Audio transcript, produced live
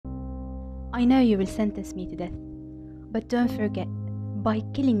I know you will sentence me to death, but don't forget, by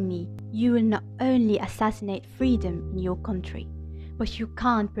killing me, you will not only assassinate freedom in your country, but you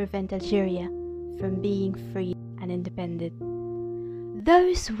can't prevent Algeria from being free and independent.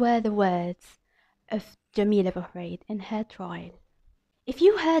 Those were the words of Djamila bouhired in her trial. If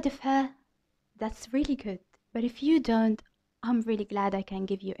you heard of her, that's really good, but if you don't, I'm really glad I can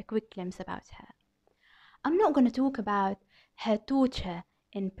give you a quick glimpse about her. I'm not going to talk about her torture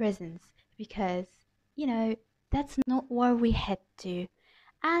in prisons because, you know, that's not where we head to.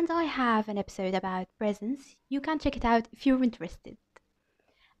 And I have an episode about prisons. You can check it out if you're interested.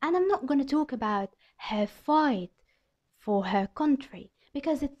 And I'm not going to talk about her fight for her country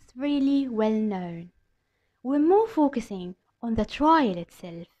because it's really well known. We're more focusing on the trial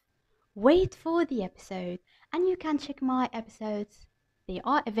itself. Wait for the episode, and you can check my episodes. They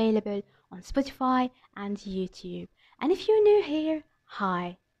are available on Spotify and YouTube. And if you're new here,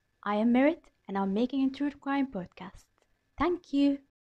 hi, I am Merit, and I'm making a true crime podcast. Thank you.